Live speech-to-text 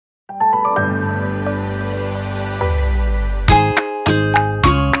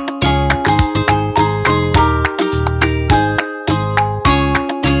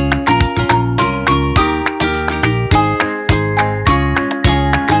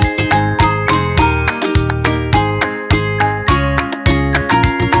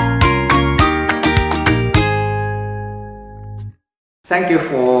Thank you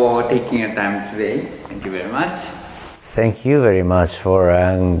for taking your time today. Thank you very much. Thank you very much for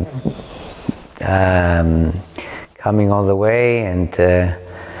coming all the way and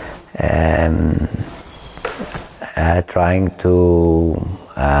trying to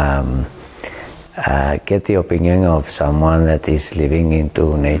get the opinion of someone that is living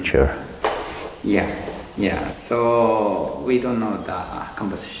into nature. Yeah. So we don't know the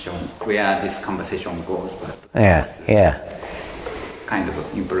conversation, where this conversation goes, but kind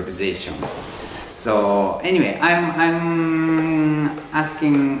of improvisation. So anyway, I'm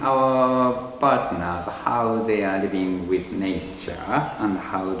asking our partners how they are living with nature and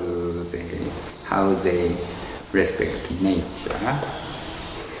how they respect nature.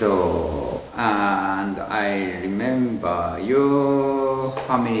 So and I remember your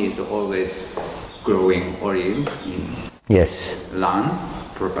family is always growing olive in land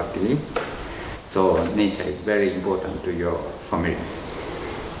property. So nature is very important to your family.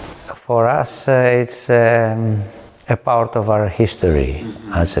 For us, it's a part of our history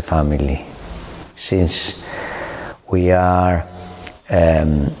as a family, since we are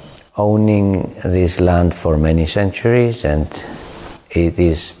owning this land for many centuries, and it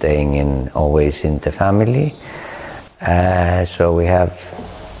is staying always in the family. So we have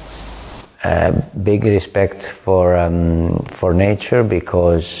big respect for nature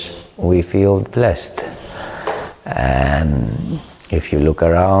because we feel blessed. If you look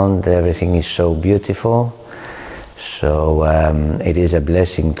around, everything is so beautiful. So it is a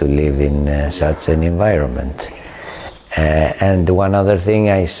blessing to live in such an environment. And one other thing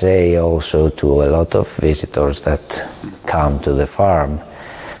I say also to a lot of visitors that come to the farm,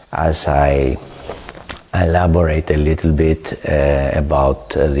 as I elaborate a little bit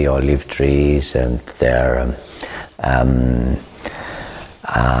about the olive trees and their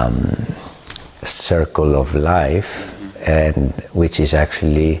circle of life, and which is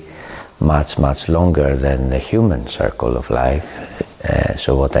actually much longer than the human circle of life.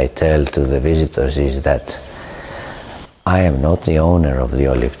 So what I tell to the visitors is that I am not the owner of the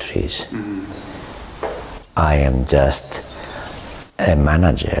olive trees. I am just a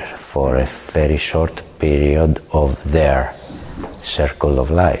manager for a very short period of their circle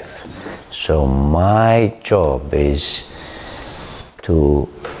of life. So my job is to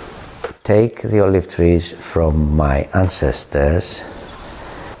take the olive trees from my ancestors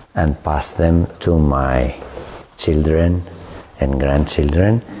and pass them to my children and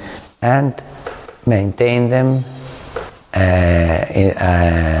grandchildren and maintain them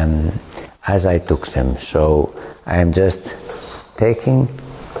as I took them. So I am just taking,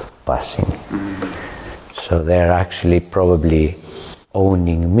 passing. So they're actually probably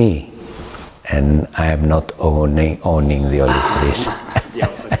owning me, and I am not owning the olive trees.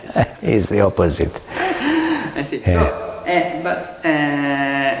 It's the opposite. I see. So, but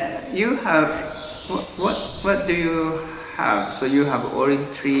you have what do you have? So you have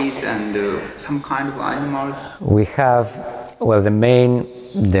olive trees and some kind of animals. We have, well, the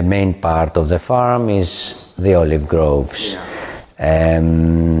main part of the farm is the olive groves.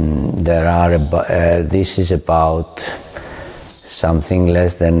 There are this is about something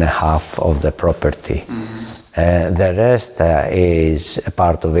less than half of the property. The rest is a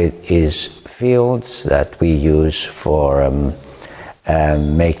part of it is fields that we use for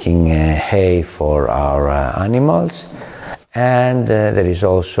making hay for our animals, and there is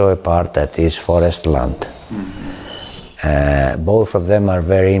also a part that is forest land. Both of them are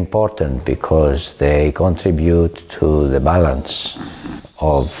very important because they contribute to the balance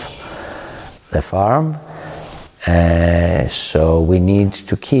of the farm. So we need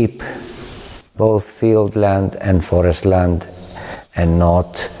to keep both field land and forest land and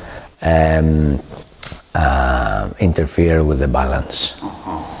not interfere with the balance.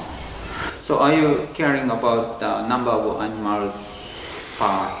 So are you caring about the number of animals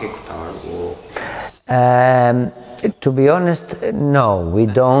per hectare? Or? To be honest, no, we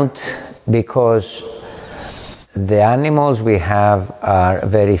don't, because the animals we have are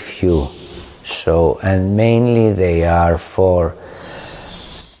very few. So, and mainly they are for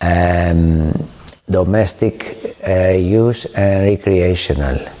domestic use and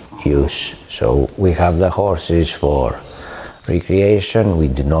recreational use. So we have the horses for recreation, we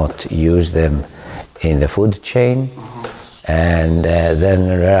do not use them in the food chain. And then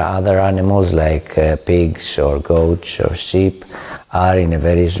there are other animals like pigs or goats or sheep are in a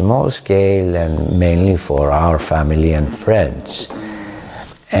very small scale and mainly for our family and friends.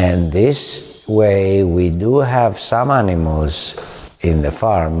 And this way we do have some animals in the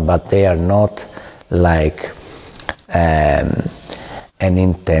farm, but they are not like an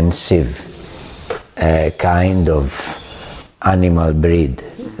intensive kind of animal breed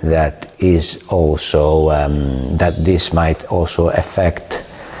that is also that this might also affect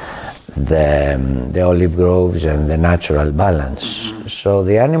the olive groves and the natural balance. So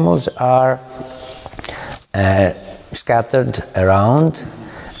the animals are scattered around,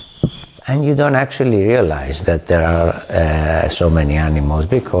 and you don't actually realize that there are so many animals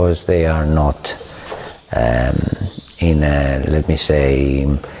because they are not in a, let me say,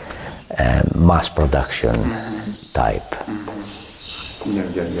 mass production type.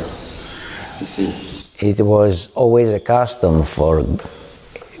 Yeah. I see. It was always a custom for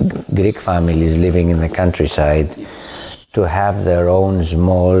Greek families living in the countryside to have their own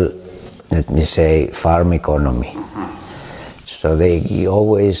small, let me say, farm economy. So they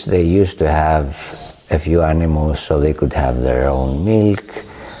used to have a few animals so they could have their own milk,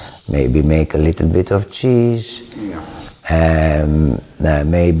 maybe make a little bit of cheese,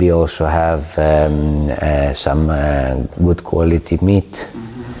 maybe also have some good quality meat.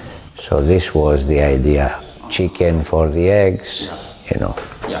 So this was the idea. Chicken for the eggs, you know.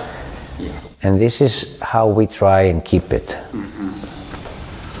 And this is how we try and keep it.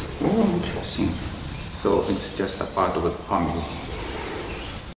 Oh, interesting. So it's just a part of the family.